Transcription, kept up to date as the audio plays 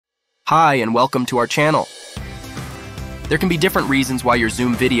Hi and welcome to our channel. There can be different reasons why your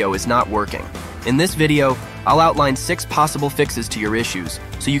Zoom video is not working. In this video, I'll outline 6 possible fixes to your issues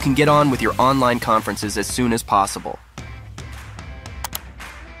so you can get on with your online conferences as soon as possible.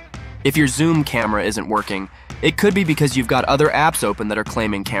 If your Zoom camera isn't working, it could be because you've got other apps open that are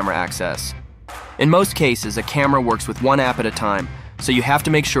claiming camera access. In most cases, a camera works with one app at a time, so you have to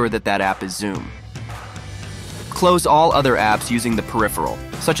make sure that that app is Zoom. Close all other apps using the peripheral,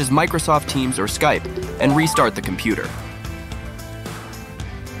 such as Microsoft Teams or Skype, and restart the computer.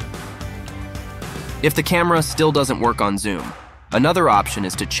 If the camera still doesn't work on Zoom, another option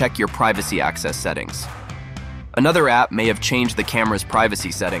is to check your privacy access settings. Another app may have changed the camera's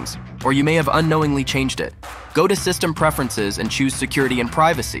privacy settings, or you may have unknowingly changed it. Go to System Preferences and choose Security and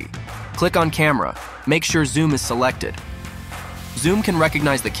Privacy. Click on Camera. Make sure Zoom is selected. Zoom can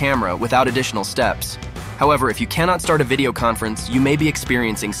recognize the camera without additional steps. However, if you cannot start a video conference, you may be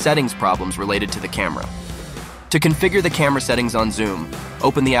experiencing settings problems related to the camera. To configure the camera settings on Zoom,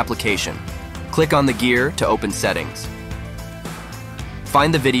 open the application. Click on the gear to open Settings.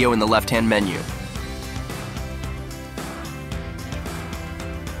 Find the video in the left-hand menu.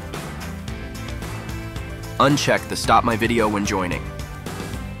 Uncheck the Stop My Video when joining.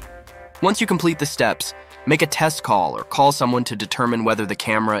 Once you complete the steps, make a test call or call someone to determine whether the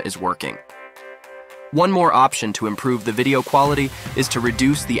camera is working. One more option to improve the video quality is to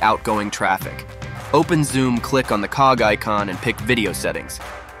reduce the outgoing traffic. Open Zoom, click on the cog icon, and pick Video Settings.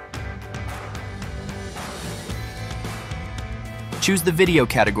 Choose the video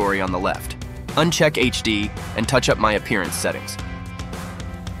category on the left. Uncheck HD and touch up My Appearance settings.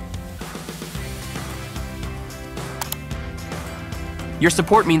 Your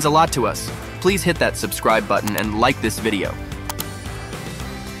support means a lot to us. Please hit that subscribe button and like this video.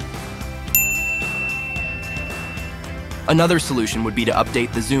 Another solution would be to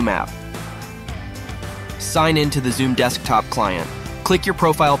update the Zoom app. Sign in to the Zoom desktop client. Click your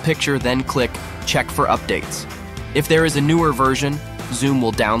profile picture, then click Check for Updates. If there is a newer version, Zoom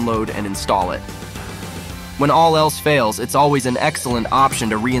will download and install it. When all else fails, it's always an excellent option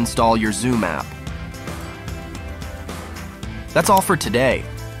to reinstall your Zoom app. That's all for today.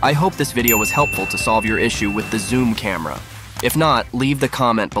 I hope this video was helpful to solve your issue with the Zoom camera. If not, leave the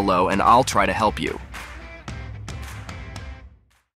comment below and I'll try to help you.